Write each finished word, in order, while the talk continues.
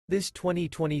This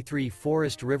 2023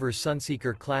 Forest River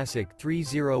Sunseeker Classic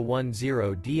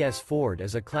 3010 DS Ford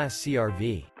is a Class C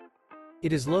RV.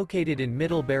 It is located in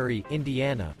Middlebury,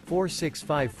 Indiana,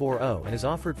 46540 and is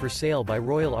offered for sale by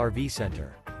Royal RV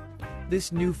Center.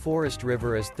 This new Forest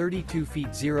River is 32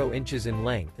 feet 0 inches in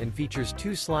length and features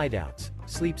 2 slideouts,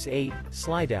 sleeps 8,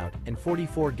 slideout, and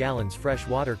 44 gallons fresh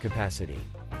water capacity.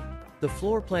 The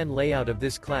floor plan layout of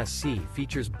this Class C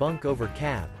features bunk over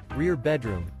cab, rear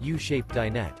bedroom, U-shaped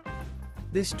dinette.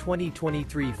 This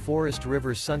 2023 Forest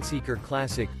River Sunseeker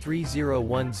Classic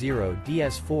 3010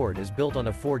 DS Ford is built on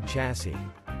a Ford chassis.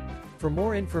 For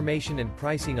more information and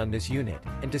pricing on this unit,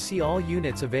 and to see all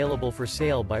units available for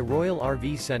sale by Royal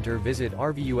RV Center, visit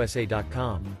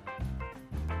RVUSA.com.